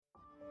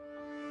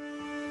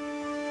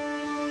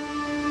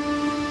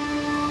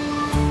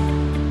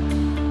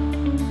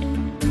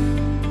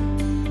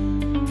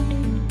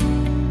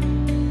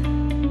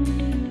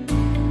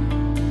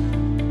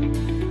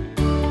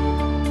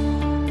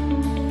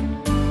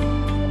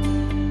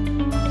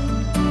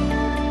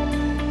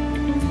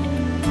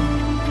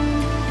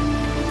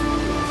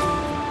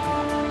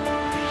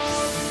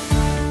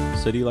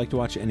So do you like to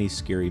watch any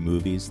scary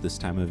movies this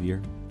time of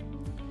year?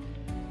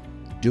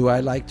 Do I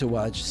like to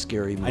watch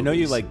scary movies? I know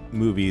you like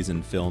movies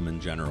and film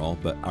in general,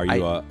 but are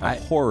you a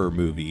horror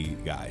movie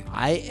guy?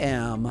 I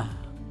am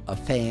a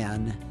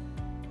fan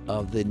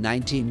of the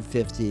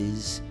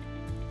 1950s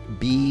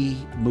B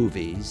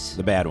movies.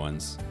 The bad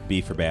ones. B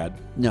for bad?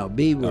 No,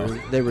 B were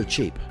they were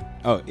cheap.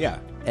 Oh, yeah.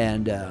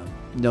 And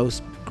no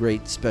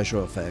great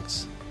special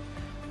effects.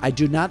 I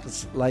do not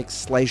like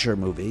slasher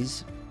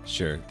movies.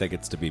 Sure, that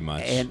gets to be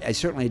much. And I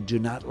certainly do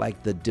not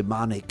like the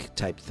demonic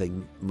type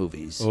thing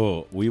movies.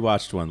 Oh, we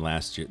watched one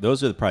last year.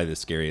 Those are probably the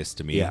scariest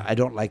to me. Yeah, I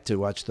don't like to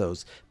watch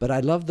those. But I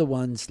love the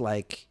ones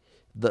like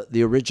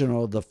the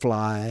original The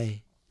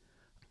Fly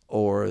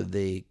or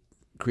The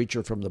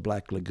Creature from the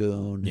Black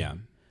Lagoon. Yeah.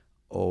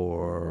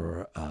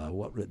 Or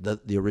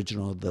the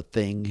original The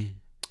Thing.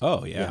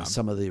 Oh, yeah.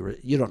 Some of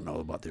you don't know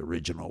about the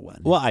original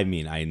one. Well, I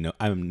mean, I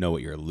know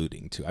what you're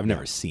alluding to. I've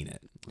never seen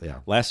it. Yeah.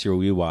 Last year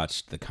we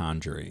watched The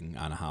Conjuring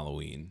on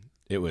Halloween.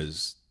 It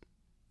was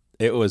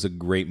a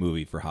great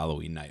movie for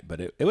Halloween night,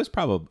 but it was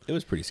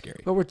pretty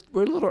scary. But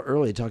we're a little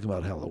early talking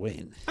about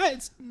Halloween.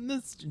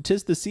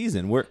 Tis the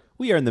season.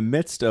 We are in the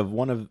midst of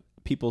one of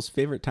people's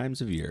favorite times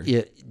of year.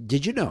 Yeah.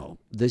 Did you know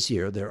this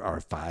year there are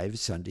 5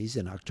 Sundays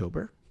in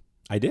October?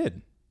 I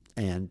did.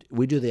 And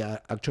we do the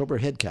October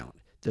head count.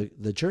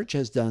 The church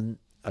has done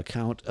a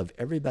count of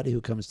everybody who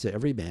comes to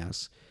every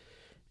Mass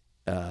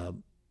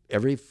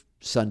every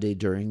Sunday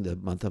during the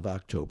month of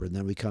October, and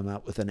then we come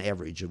out with an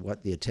average of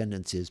what the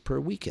attendance is per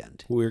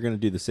weekend. We're going to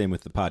do the same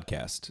with the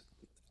podcast,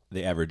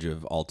 the average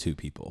of all 2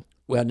 people.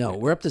 Well, no,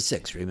 we're up to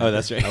 6, remember? Oh,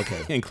 that's right.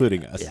 Okay.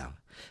 Including us. Yeah.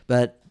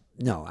 But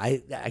no,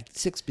 I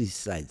 6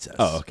 besides us.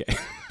 Oh, okay.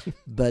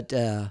 But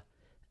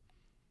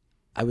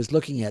I was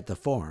looking at the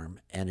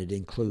form, and it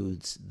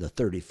includes the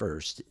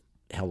 31st.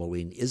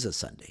 Halloween is a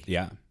Sunday.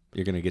 Yeah.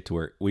 You're going to get to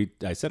wear,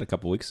 I said a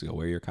couple weeks ago,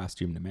 wear your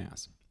costume to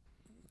Mass.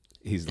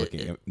 He's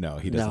looking. No,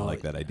 he doesn't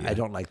like that idea. I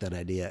don't like that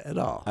idea at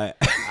all.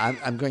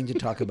 I'm going to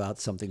talk about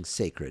something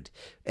sacred.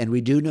 And we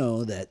do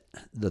know that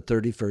the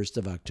 31st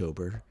of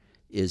October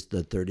is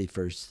the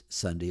 31st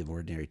Sunday of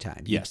Ordinary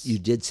Time. Yes. You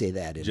did say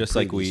that in just a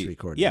like previous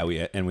recording. Yeah, we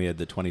had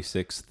the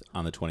 26th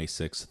on the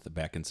 26th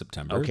back in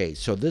September. Okay,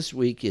 so this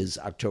week is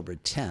October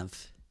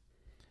 10th.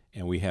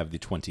 And we have the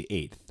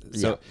 28th.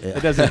 So yeah.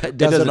 it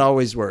doesn't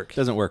always work.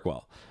 Doesn't work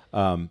well.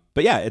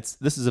 But yeah,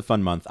 this is a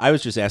fun month. I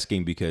was just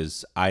asking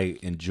because I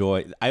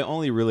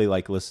only really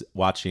like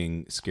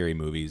watching scary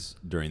movies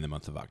during the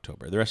month of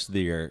October. The rest of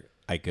the year,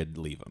 I could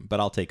leave them, but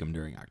I'll take them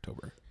during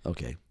October.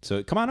 Okay.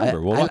 So come on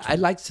over. We'll watch them. I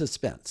like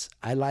suspense.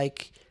 I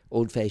like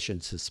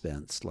old-fashioned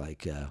suspense,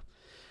 like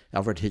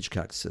Alfred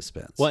Hitchcock's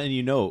suspense. Well,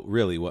 and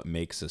really what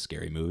makes a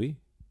scary movie?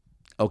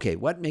 Okay,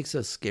 what makes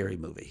a scary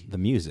movie? The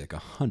music,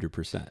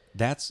 100%.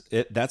 That's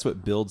it. That's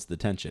what builds the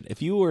tension.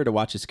 If you were to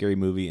watch a scary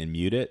movie and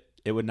mute it,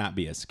 it would not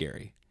be as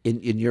scary.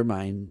 In your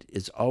mind,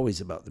 it's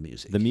always about the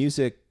music. The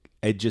music,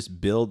 it just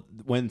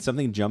when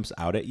something jumps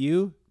out at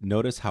you,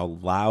 notice how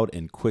loud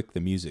and quick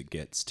the music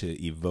gets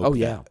to evoke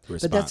that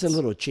response. But that's a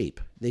little cheap.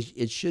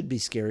 It should be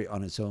scary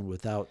on its own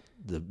without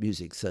the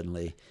music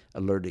suddenly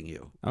alerting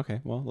you.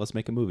 Okay, well, let's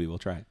make a movie. We'll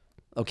try it.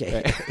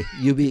 Okay,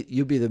 you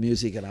be the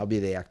music and I'll be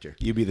the actor.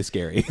 You be the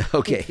scary.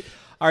 Okay.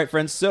 All right,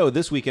 friends. So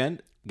this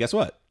weekend, guess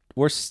what?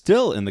 We're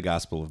still in the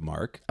Gospel of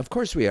Mark. Of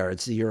course we are.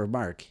 It's the year of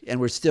Mark, and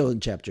we're still in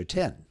chapter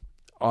 10.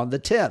 On the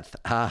 10th.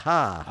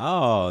 Ha.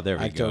 Oh, there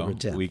we October go.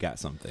 10th. We got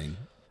something.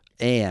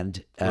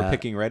 And we're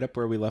picking right up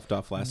where we left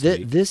off last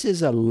week. This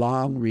is a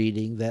long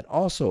reading that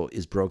also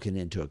is broken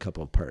into a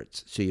couple of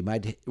parts. So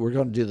we're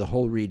going to do the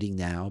whole reading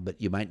now, but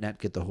you might not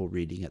get the whole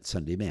reading at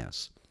Sunday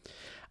Mass.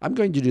 I'm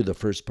going to do the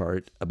first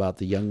part about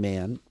the young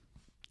man.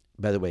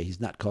 By the way,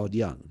 he's not called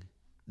young.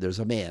 There's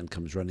a man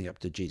comes running up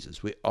to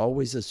Jesus. We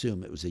always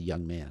assume it was a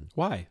young man.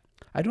 Why?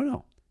 I don't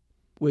know.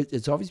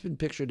 It's always been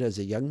pictured as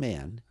a young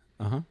man,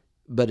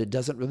 but it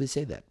doesn't really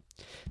say that.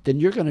 Then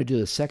you're going to do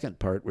the second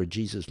part where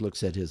Jesus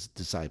looks at his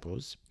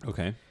disciples.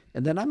 Okay.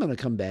 And then I'm going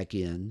to come back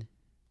in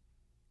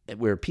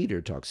where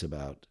Peter talks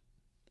about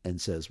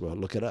and says, well,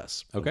 look at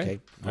us. Okay.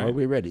 Are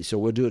we ready? So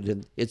we'll do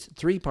it it's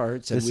 3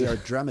 parts, and we are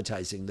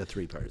dramatizing the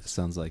 3 parts.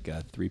 Sounds like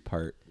a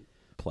 3-part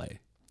play.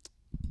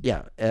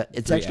 Yeah.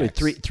 It's 3 actually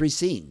acts. three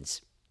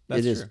scenes.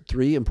 That's it is true.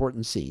 3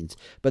 important scenes,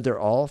 but they're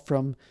all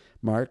from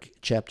Mark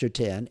chapter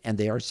 10, and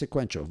they are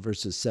sequential,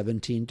 verses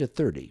 17 to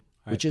 30,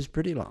 which is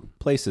pretty long.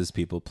 Places,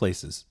 people,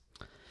 places.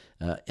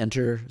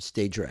 Enter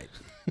stage right.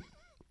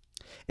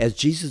 As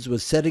Jesus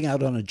was setting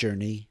out on a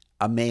journey,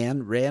 a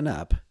man ran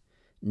up,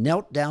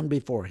 knelt down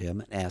before him,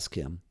 and asked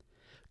him,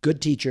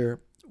 "Good teacher,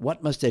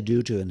 what must I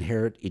do to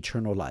inherit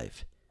eternal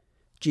life?"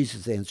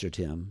 Jesus answered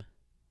him,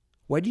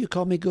 "Why do you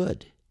call me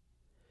good?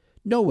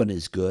 No one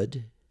is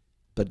good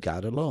but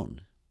God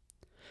alone.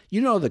 You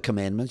know the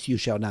commandments: you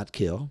shall not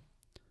kill,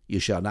 you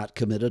shall not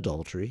commit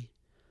adultery,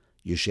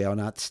 you shall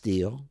not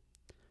steal,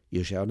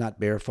 you shall not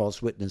bear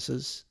false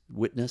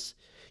witness,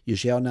 you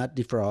shall not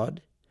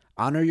defraud,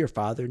 honor your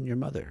father and your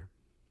mother."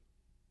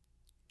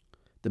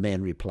 The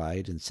man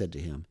replied and said to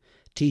him,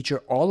 "Teacher,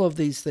 all of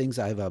these things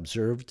I have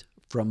observed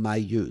from my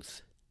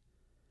youth."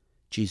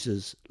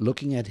 Jesus,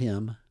 looking at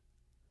him,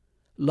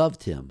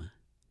 loved him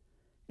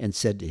and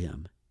said to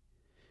him,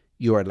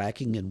 "You are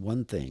lacking in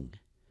one thing.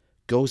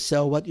 Go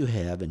sell what you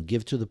have and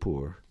give to the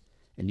poor,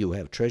 and you will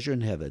have treasure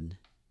in heaven.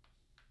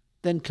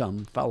 Then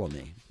come, follow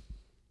me."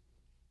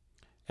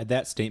 At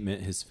that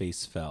statement, his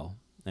face fell,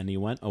 and he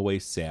went away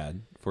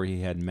sad, for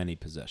he had many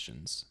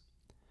possessions.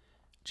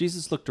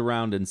 Jesus looked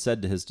around and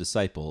said to his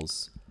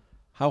disciples,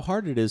 "How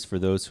hard it is for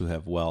those who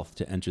have wealth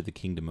to enter the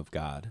kingdom of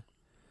God."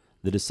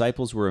 The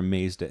disciples were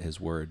amazed at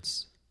his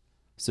words.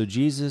 So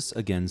Jesus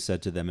again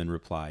said to them in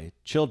reply,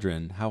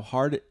 "Children, how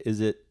hard it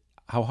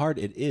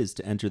is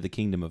to enter the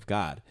kingdom of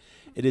God.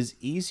 It is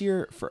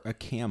easier for a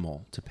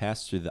camel to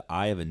pass through the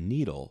eye of a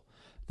needle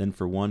than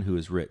for one who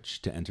is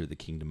rich to enter the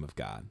kingdom of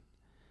God."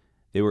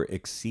 They were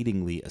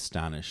exceedingly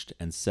astonished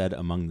and said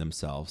among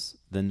themselves,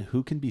 "Then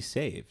who can be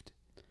saved?"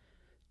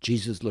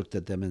 Jesus looked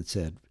at them and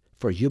said,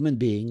 "For human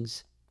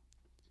beings,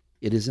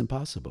 it is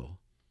impossible,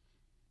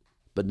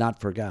 but not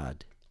for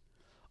God.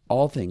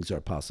 All things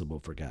are possible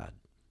for God."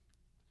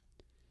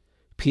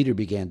 Peter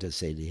began to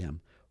say to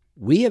him,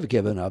 "We have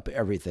given up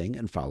everything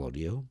and followed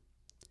you."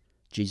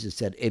 Jesus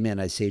said, "Amen,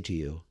 I say to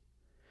you,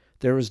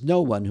 there is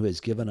no one who has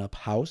given up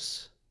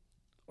house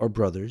or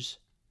brothers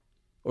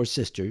or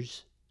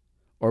sisters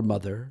or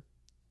mother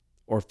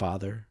or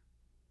father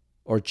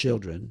or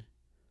children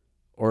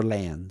or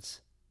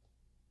lands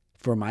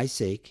for my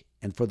sake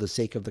and for the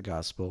sake of the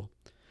gospel,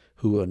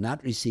 who will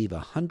not receive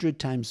 100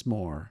 times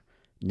more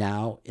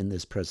now in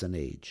this present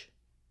age.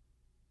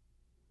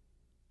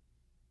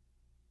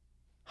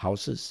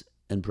 Houses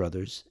and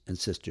brothers and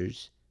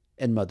sisters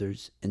and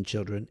mothers and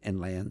children and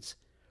lands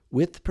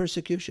with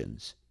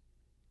persecutions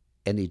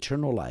and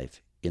eternal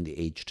life in the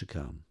age to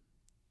come.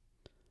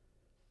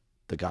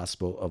 The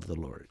gospel of the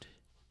Lord.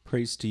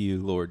 Praise to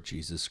you, Lord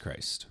Jesus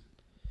Christ.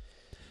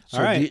 So,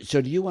 All right.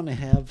 do you want to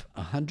have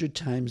 100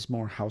 times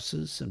more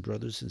houses and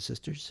brothers and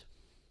sisters?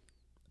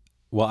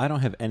 Well, I don't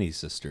have any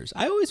sisters.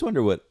 I always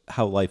wonder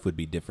how life would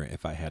be different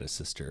if I had a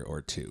sister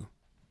or two.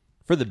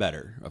 For the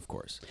better, of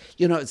course.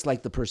 You know, it's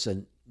like the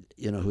person,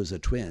 who's a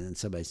twin, and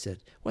somebody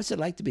said, "What's it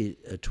like to be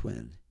a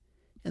twin?"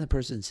 And the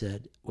person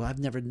said, "Well, I've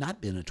never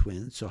not been a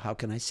twin, so how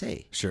can I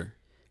say?" Sure.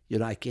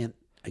 I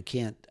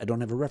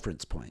don't have a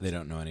reference point. They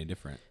don't know any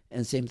different.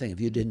 And same thing, if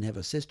you didn't have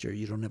a sister,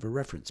 you don't have a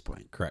reference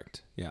point.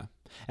 Correct. Yeah.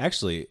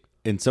 Actually,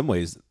 in some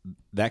ways,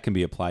 that can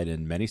be applied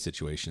in many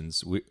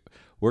situations.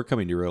 We're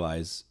coming to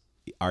realize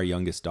our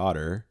youngest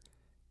daughter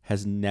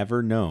has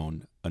never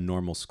known a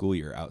normal school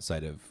year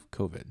outside of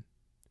COVID.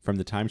 From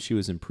the time she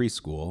was in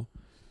preschool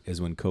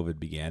is when COVID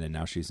began, and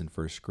now she's in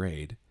first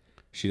grade.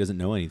 She doesn't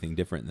know anything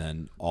different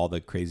than all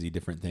the crazy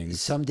different things.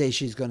 Someday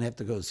she's going to have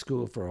to go to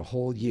school for a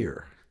whole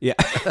year. Yeah,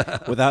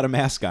 without a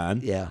mask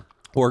on. Yeah.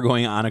 Or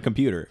going on a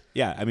computer.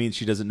 Yeah, I mean,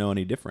 she doesn't know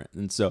any different.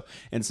 And so,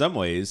 in some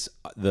ways,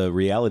 the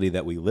reality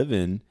that we live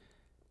in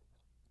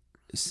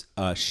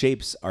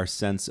shapes our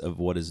sense of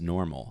what is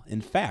normal.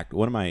 In fact,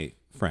 one of my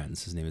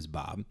friends, his name is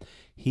Bob,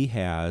 he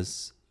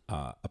has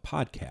a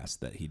podcast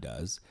that he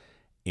does,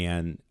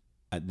 and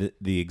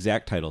the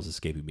exact title is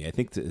escaping me. I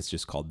think it's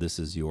just called "This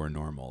Is Your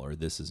Normal" or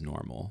 "This Is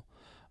Normal."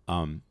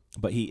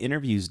 But he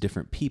interviews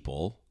different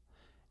people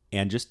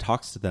and just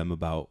talks to them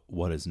about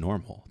what is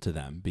normal to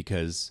them,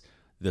 because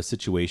the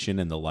situation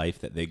and the life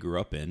that they grew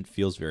up in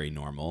feels very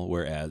normal,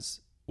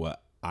 whereas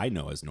what I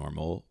know as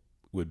normal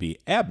would be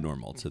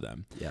abnormal to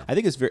them. Yeah. I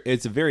think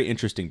it's a very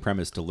interesting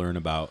premise to learn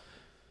about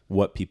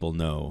what people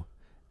know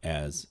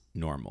as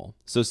normal.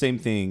 So same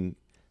thing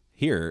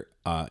here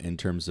in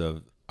terms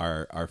of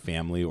our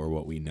family or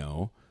what we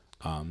know.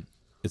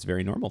 It's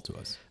very normal to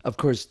us. Of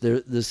course,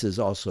 this is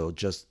also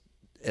just,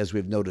 as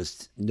we've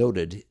noted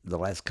the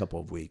last couple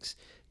of weeks,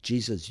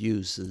 Jesus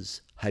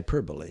uses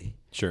hyperbole,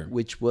 Sure.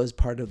 which was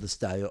part of the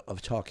style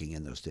of talking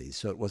in those days.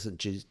 So it wasn't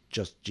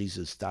just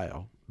Jesus'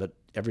 style, but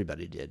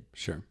everybody did.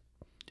 Sure.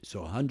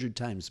 So 100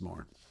 times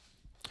more.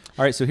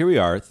 All right, so here we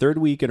are, third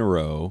week in a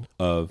row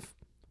of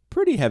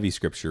pretty heavy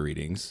scripture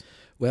readings.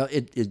 Well,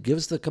 it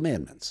gives the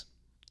commandments.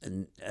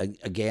 And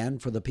again,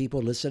 for the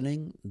people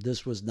listening,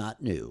 this was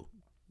not new.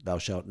 Thou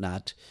shalt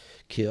not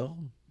kill,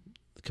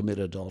 commit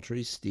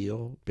adultery,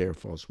 steal, bear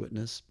false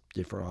witness,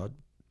 defraud,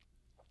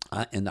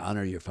 and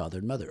honor your father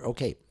and mother.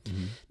 Okay.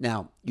 Mm-hmm.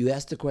 Now, you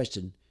asked the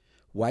question,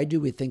 why do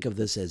we think of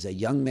this as a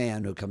young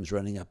man who comes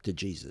running up to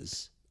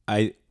Jesus?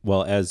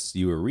 Well, as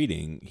you were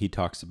reading, he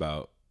talks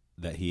about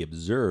that he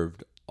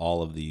observed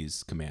all of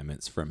these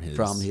commandments from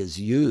his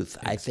youth.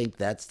 I think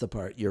that's the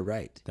part. You're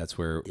right. That's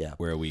where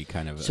we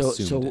kind of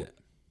assumed it.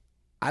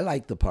 I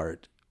like the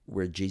part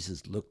where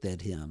Jesus looked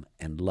at him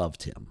and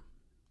loved him.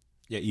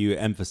 Yeah, you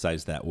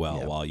emphasized that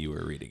while you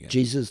were reading it.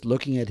 Jesus,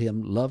 looking at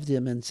him, loved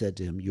him and said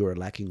to him, "You are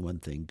lacking one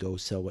thing. Go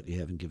sell what you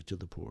have and give it to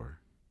the poor,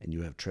 and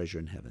you have treasure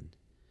in heaven."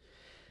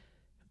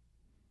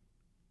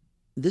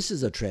 This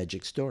is a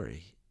tragic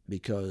story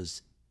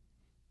because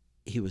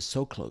he was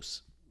so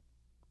close.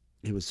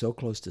 He was so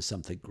close to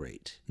something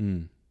great.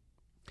 Mm.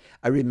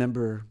 I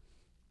remember,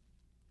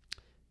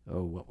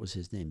 what was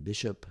his name?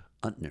 Bishop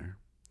Untner,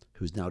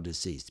 who's now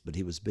deceased, but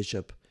he was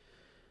bishop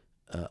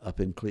up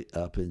in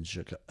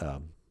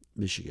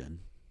Michigan,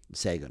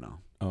 Saginaw,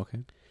 Oh,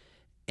 okay.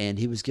 and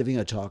he was giving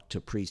a talk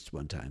to priests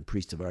one time,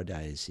 priest of our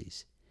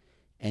diocese,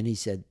 and he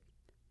said,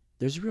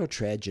 "There's a real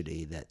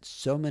tragedy that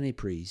so many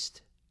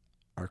priests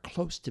are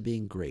close to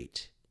being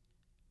great,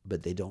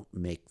 but they don't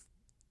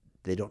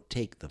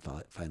take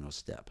the final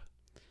step.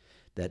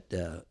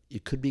 That you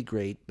could be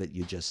great, but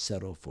you just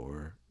settle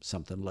for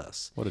something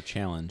less." What a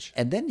challenge.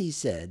 And then he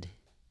said,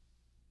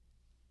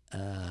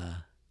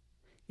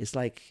 "It's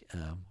like,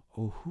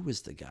 who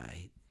was the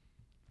guy?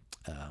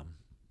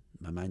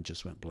 My mind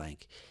just went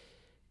blank.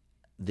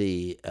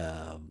 He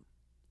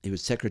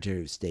was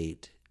Secretary of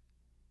State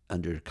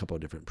under a couple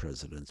of different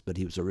presidents, but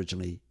he was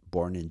originally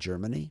born in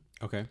Germany,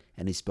 Okay.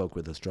 and he spoke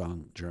with a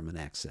strong German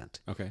accent.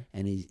 Okay.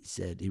 And he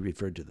said he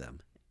referred to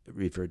him,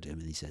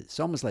 and he said it's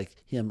almost like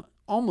him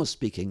almost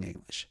speaking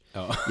English.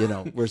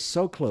 Oh. We're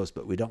so close,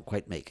 but we don't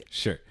quite make it.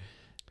 Sure.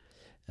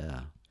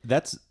 Uh,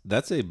 That's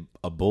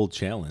a bold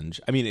challenge.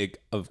 I mean,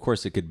 of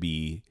course, it could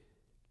be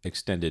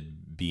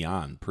extended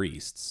beyond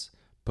priests,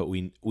 but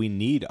we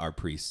need our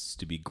priests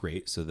to be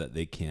great so that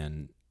they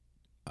can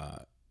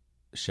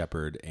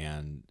shepherd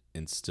and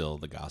instill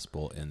the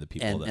gospel in the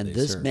people that and they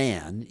this serve.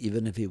 man,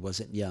 even if he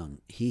wasn't young,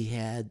 he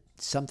had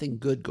something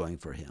good going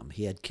for him.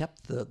 He had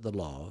kept the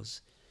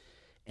laws,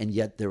 and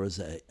yet there was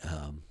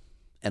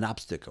an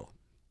obstacle,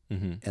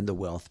 and the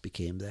wealth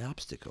became the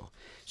obstacle.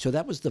 So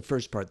that was the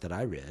first part that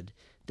I read.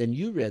 Then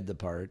you read the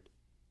part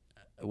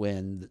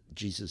when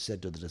Jesus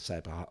said to the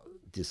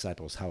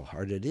disciples how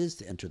hard it is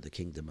to enter the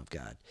kingdom of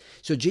God.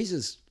 So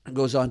Jesus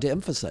goes on to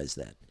emphasize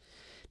that.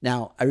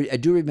 Now, I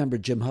do remember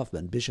Jim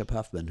Huffman, Bishop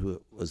Huffman,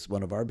 who was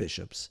one of our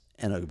bishops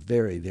and a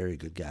very, very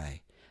good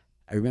guy.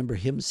 I remember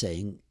him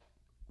saying,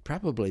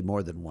 probably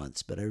more than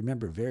once, but I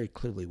remember very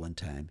clearly one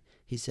time,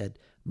 he said,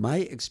 "My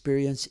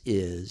experience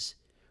is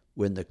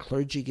when the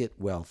clergy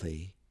get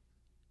wealthy,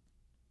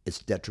 it's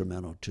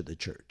detrimental to the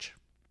church."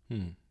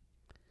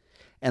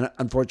 And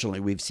unfortunately,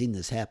 we've seen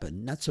this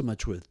happen, not so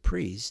much with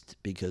priests,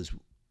 because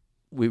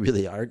we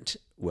really aren't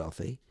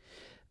wealthy,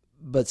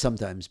 but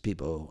sometimes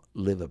people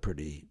live a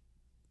pretty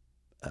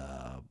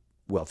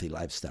wealthy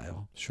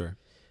lifestyle. Sure.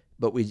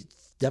 But we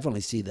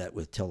definitely see that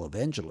with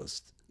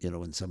televangelists,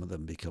 when some of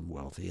them become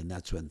wealthy, and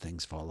that's when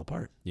things fall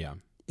apart. Yeah.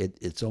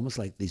 It's almost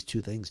like these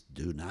two things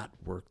do not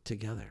work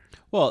together.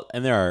 Well,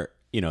 and there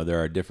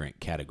are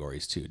different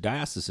categories too.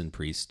 Diocesan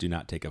priests do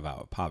not take a vow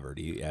of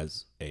poverty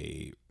as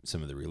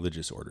some of the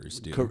religious orders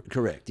do.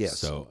 Correct. Yes.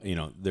 So,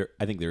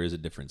 I think there is a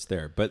difference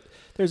there, but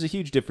there's a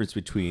huge difference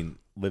between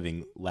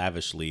living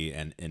lavishly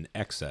and in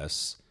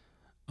excess,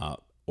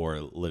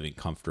 or living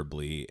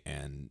comfortably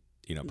and,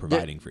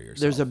 providing for yourself.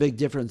 There's a big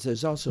difference.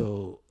 There's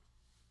also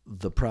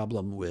the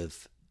problem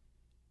with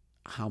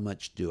how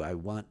much do I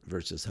want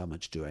versus how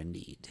much do I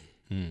need.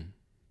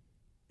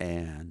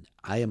 And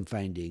I am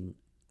finding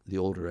the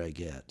older I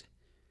get,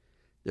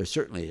 there's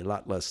certainly a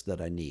lot less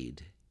that I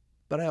need,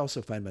 but I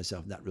also find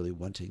myself not really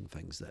wanting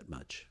things that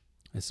much.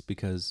 It's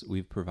because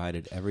we've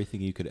provided everything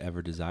you could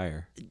ever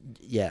desire.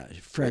 Yeah,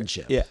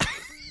 friendship. Yeah.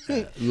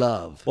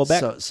 Love.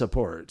 Well,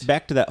 support.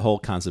 Back to that whole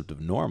concept of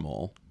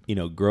normal,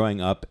 growing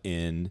up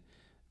in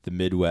the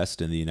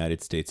Midwest in the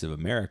United States of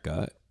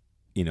America,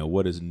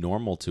 what is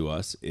normal to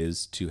us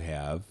is to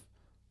have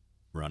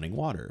running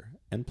water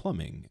and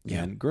plumbing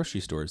and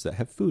grocery stores that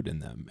have food in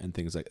them and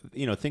things like,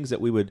 things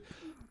that we would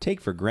take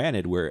for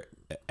granted, where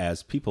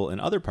as people in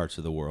other parts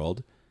of the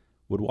world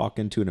would walk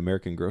into an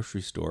American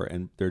grocery store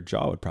and their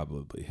jaw would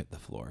probably hit the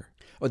floor.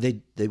 Or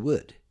they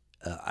would.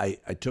 I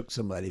took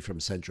somebody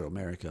from Central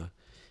America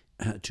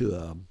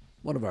to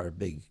one of our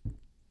big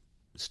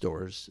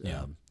stores.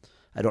 Yeah.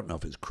 I don't know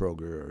if it's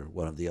Kroger or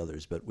one of the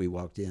others, but we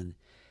walked in,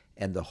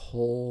 and the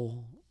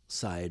whole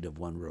side of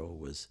one row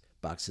was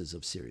boxes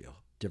of cereal,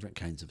 different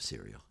kinds of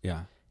cereal.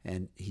 Yeah.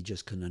 And he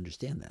just couldn't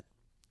understand that.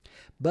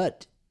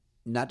 But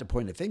not to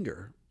point a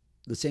finger,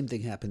 the same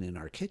thing happened in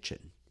our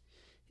kitchen.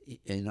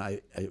 And I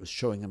was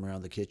showing him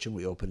around the kitchen.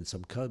 We opened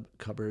some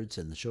cupboards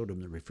and showed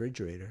him the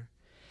refrigerator.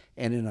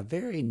 And in a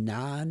very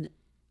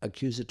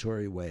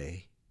non-accusatory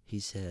way, he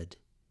said,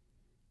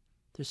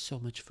 "There's so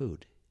much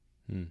food."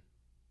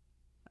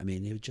 I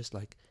mean, it was just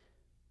like,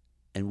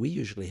 and we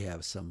usually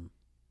have some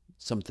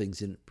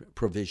things in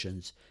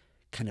provisions,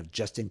 kind of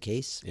just in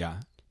case. Yeah.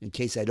 In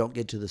case I don't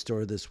get to the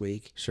store this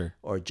week. Sure.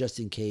 Or just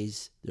in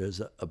case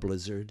there's a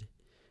blizzard.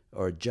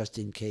 Or just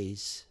in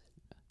case.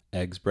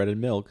 Eggs, bread,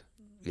 and milk.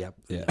 Yep.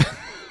 Yeah.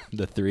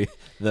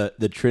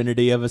 the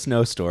trinity of a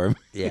snowstorm.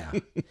 Yeah.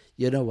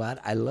 You know what?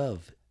 I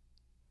love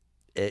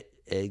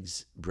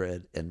eggs,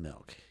 bread, and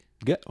milk.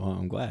 Good. Well,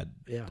 I'm glad.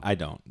 Yeah. I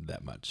don't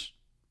that much.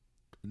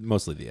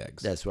 Mostly the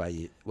eggs. That's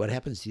why what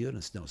happens to you in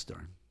a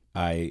snowstorm?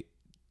 I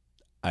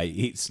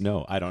eat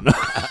snow. I don't know.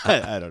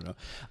 I don't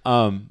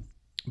know.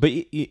 But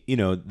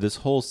this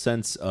whole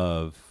sense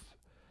of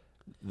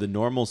the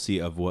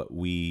normalcy of what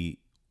we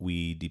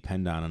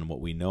depend on and what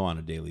we know on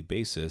a daily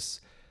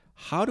basis.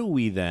 How do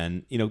we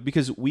then,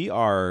 because we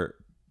are,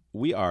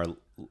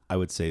 I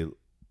would say,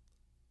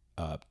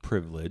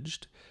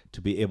 privileged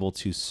to be able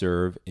to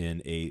serve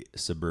in a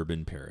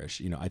suburban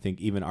parish. I think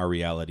even our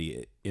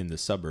reality in the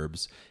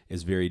suburbs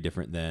is very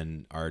different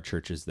than our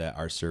churches that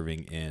are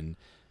serving in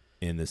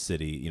the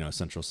city,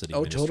 central city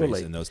ministries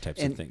totally. and those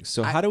types of things.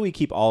 So how do we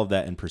keep all of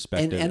that in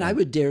perspective? And I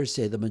would dare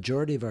say the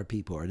majority of our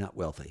people are not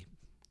wealthy,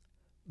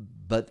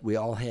 but we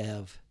all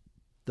have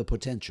the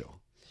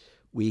potential.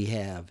 We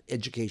have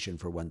education,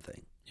 for one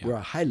thing. Yeah. We're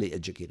a highly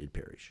educated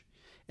parish.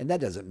 And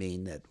that doesn't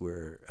mean that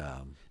we're...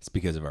 it's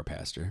because of our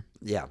pastor.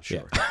 Yeah,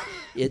 sure.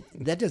 Yeah.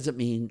 That doesn't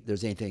mean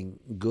there's anything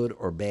good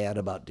or bad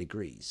about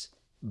degrees,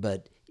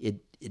 but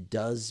it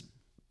does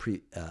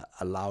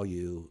allow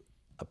you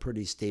a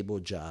pretty stable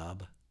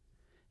job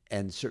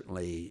and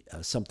certainly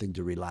something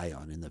to rely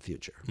on in the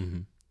future.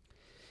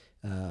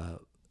 Mm-hmm.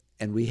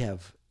 And we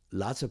have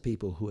lots of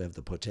people who have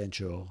the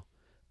potential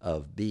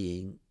of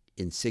being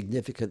in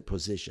significant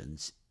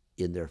positions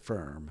in their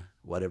firm,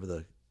 whatever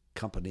the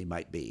company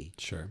might be,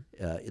 sure,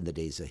 in the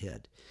days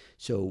ahead.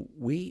 So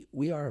we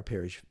are a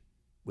parish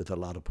with a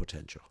lot of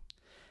potential.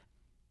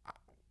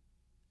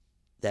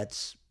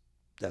 That's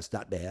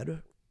not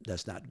bad.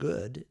 That's not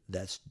good.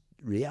 That's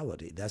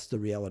reality. That's the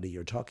reality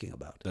you're talking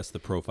about. That's the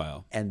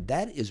profile. And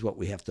that is what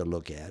we have to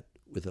look at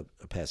with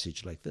a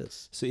passage like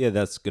this. So yeah,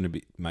 that's going to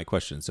be my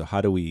question. So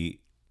how do we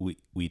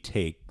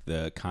take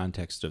the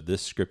context of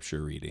this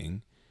scripture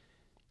reading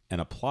and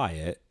apply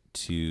it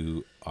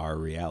to our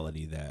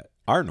reality, that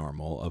our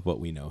normal of what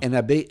we know? And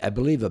I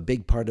believe a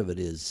big part of it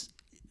is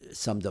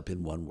summed up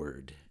in one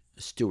word: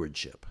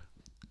 stewardship.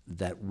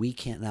 That we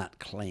cannot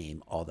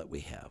claim all that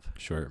we have.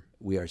 Sure.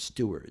 We are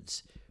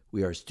stewards.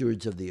 We are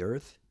stewards of the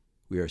earth.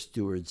 We are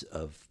stewards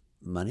of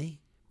money.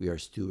 We are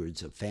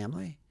stewards of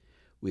family.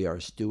 We are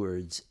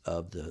stewards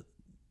of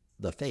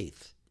the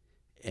faith.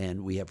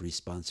 And we have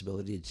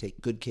responsibility to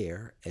take good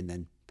care and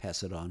then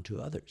pass it on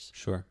to others.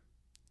 Sure.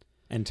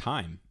 And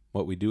time,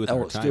 what we do with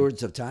our time.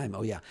 Stewards of time.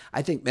 Oh, yeah.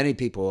 I think many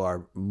people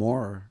are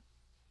more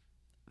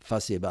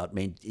fussy about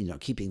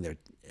keeping their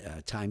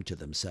time to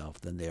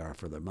themselves than they are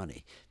for their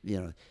money.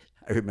 I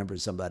remember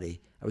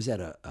I was at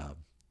a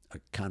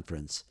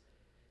conference,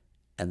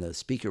 and the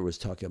speaker was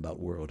talking about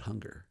world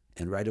hunger.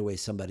 And right away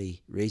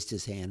somebody raised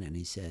his hand and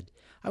he said,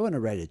 "I want to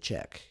write a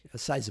check, a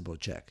sizable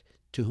check.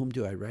 To whom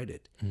do I write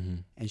it?" Mm-hmm.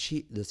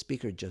 And the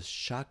speaker just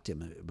shocked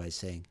him by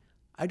saying,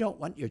 "I don't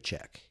want your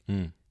check.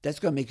 Mm. That's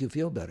going to make you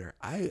feel better.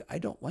 I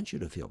don't want you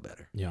to feel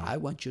better. Yeah. I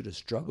want you to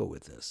struggle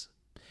with this."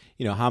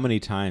 How many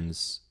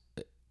times,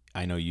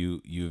 I know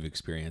you've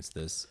experienced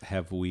this,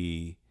 have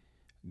we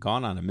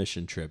gone on a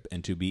mission trip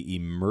and to be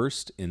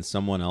immersed in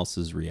someone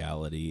else's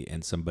reality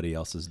and somebody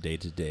else's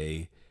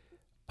day-to-day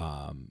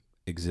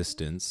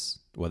existence,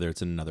 whether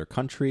it's in another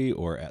country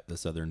or at the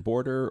southern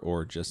border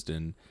or just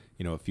in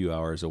a few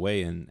hours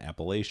away in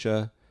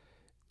Appalachia?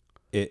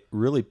 It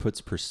really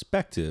puts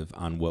perspective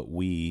on what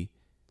we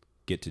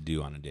get to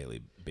do on a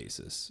daily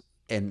basis.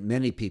 And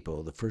many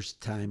people, the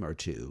first time or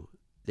two,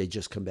 they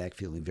just come back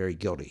feeling very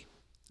guilty,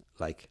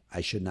 like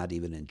I should not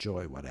even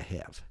enjoy what I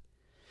have.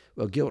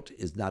 Well, guilt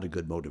is not a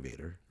good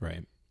motivator.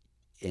 Right.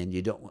 And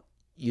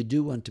you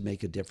do want to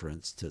make a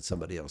difference to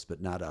somebody else,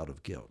 but not out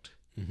of guilt.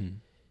 Mm-hmm.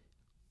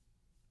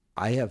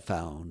 I have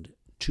found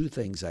two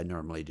things I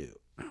normally do.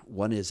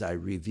 One is I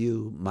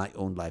review my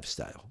own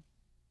lifestyle.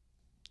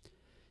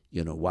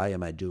 Why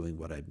am I doing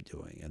what I'm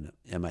doing? And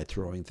am I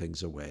throwing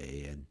things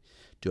away? And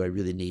do I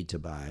really need to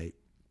buy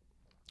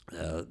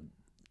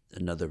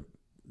another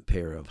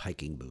pair of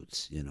hiking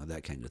boots?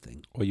 That kind of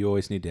thing. Well, you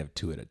always need to have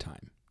two at a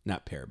time.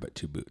 Not pair, but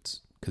two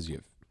boots, because you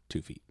have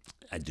 2 feet.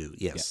 I do,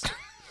 yes.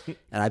 Yeah.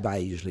 And I buy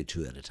usually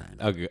 2 at a time.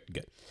 Oh,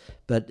 good.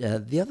 But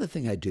the other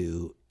thing I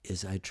do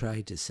is I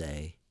try to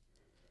say,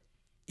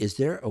 is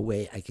there a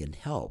way I can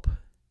help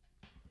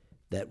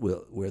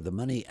where the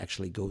money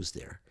actually goes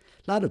there?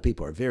 A lot of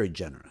people are very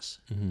generous,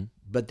 mm-hmm.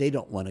 but they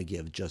don't want to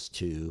give just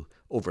to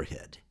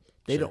overhead.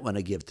 They don't want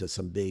to give to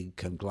some big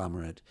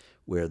conglomerate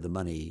where the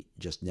money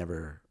just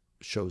never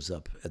shows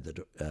up at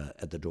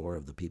the door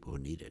of the people who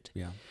need it.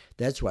 Yeah.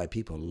 That's why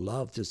people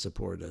love to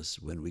support us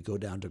when we go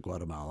down to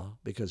Guatemala,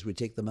 because we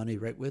take the money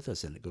right with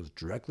us and it goes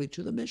directly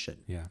to the mission.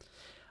 Yeah.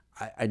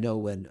 I know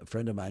when a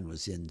friend of mine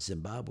was in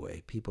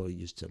Zimbabwe, people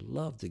used to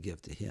love to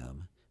give to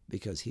him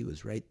because he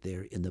was right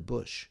there in the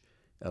bush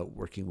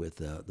working with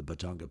the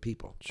Batonga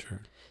people.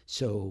 Sure.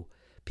 So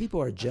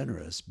people are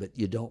generous, but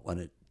you don't want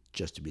it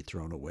just to be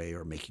thrown away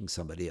or making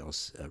somebody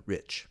else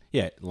rich.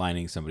 Yeah,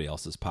 lining somebody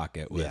else's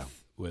pocket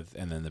with,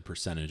 and then the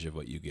percentage of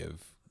what you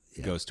give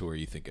goes to where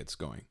you think it's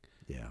going.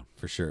 Yeah,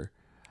 for sure.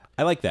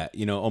 I like that.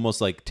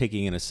 Almost like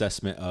taking an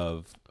assessment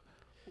of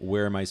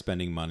where am I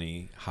spending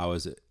money? How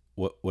is it?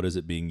 What is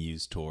it being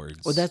used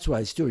towards? Well, that's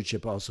why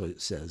stewardship also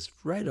says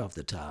right off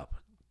the top,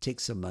 take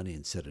some money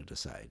and set it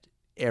aside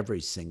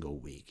every single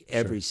week,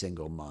 every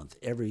single month,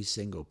 every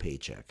single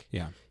paycheck.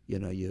 Yeah.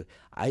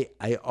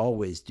 I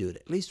always do it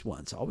at least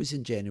once, always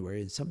in January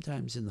and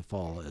sometimes in the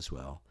fall as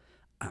well.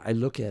 I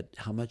look at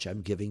how much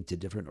I'm giving to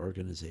different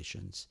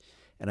organizations,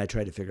 and I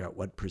try to figure out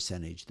what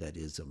percentage that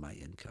is of my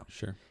income.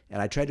 Sure.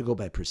 And I try to go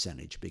by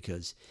percentage,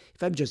 because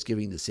if I'm just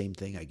giving the same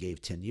thing I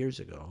gave 10 years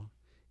ago,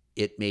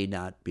 it may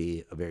not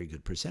be a very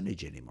good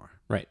percentage anymore.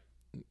 Right.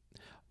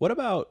 What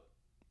about,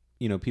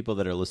 people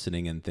that are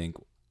listening and think,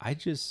 I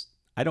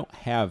don't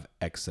have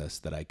excess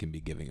that I can be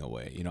giving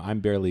away.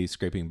 I'm barely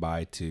scraping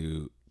by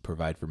to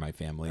provide for my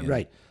family and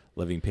Right.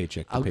 living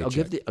paycheck to paycheck.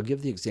 I'll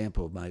give the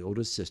example of my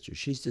oldest sister.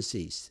 She's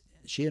deceased.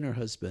 She and her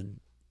husband,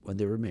 when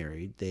they were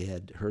married, they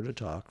had heard a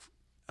talk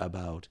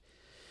about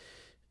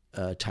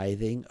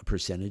tithing a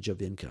percentage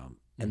of income.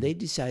 And they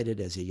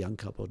decided as a young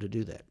couple to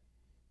do that.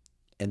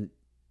 And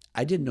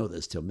I didn't know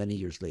this till many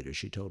years later.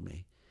 She told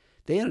me.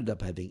 They ended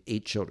up having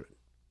 8 children.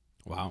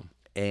 Wow.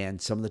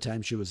 And some of the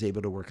time she was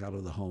able to work out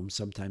of the home,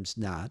 sometimes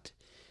not.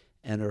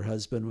 And her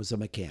husband was a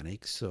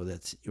mechanic, so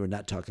we're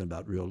not talking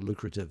about real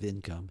lucrative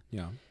income.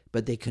 Yeah.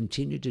 But they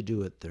continued to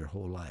do it their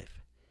whole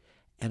life.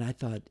 And I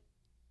thought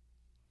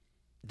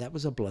that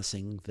was a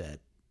blessing that,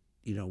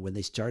 when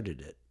they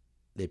started it,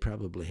 they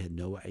probably had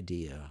no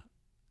idea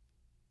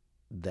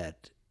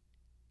that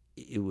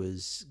it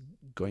was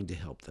going to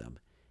help them.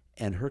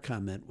 And her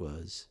comment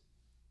was,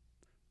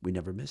 we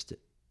never missed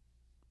it,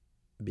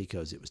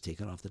 because it was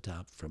taken off the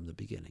top from the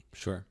beginning.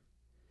 Sure.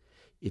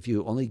 If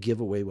you only give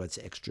away what's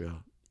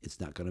extra, it's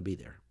not going to be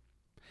there.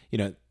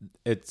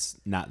 It's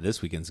not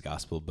this weekend's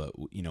gospel, but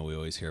we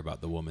always hear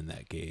about the woman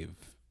that gave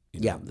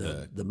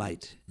the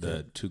mite,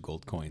 the 2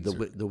 gold coins,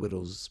 the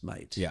widow's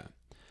mite. Yeah.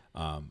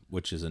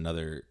 Which is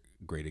another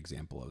great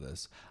example of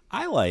this.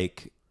 I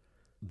like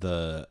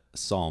the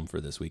psalm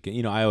for this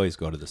weekend. I always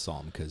go to the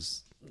psalm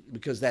because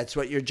that's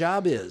what your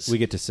job is. we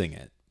get to sing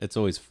it. It's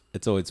always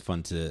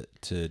fun to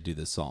do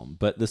the psalm.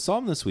 But the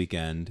psalm this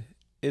weekend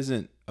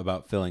isn't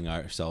about filling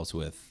ourselves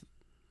with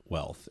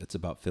wealth. It's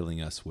about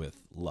filling us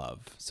with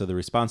love. So the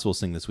response we'll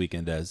sing this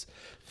weekend is,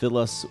 "Fill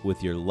us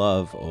with your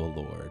love, O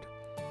Lord,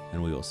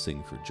 and we will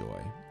sing for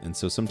joy." And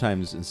so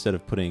sometimes instead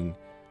of putting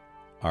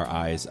our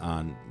eyes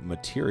on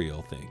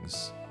material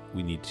things,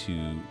 we need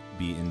to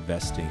be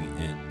investing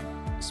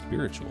in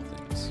spiritual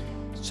things.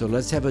 So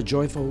let's have a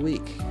joyful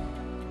week.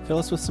 Fill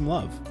us with some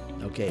love.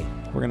 Okay.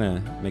 We're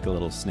going to make a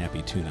little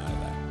snappy tune out of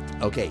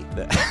that. Okay.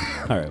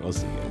 All right, we'll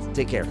see you guys.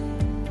 Take care.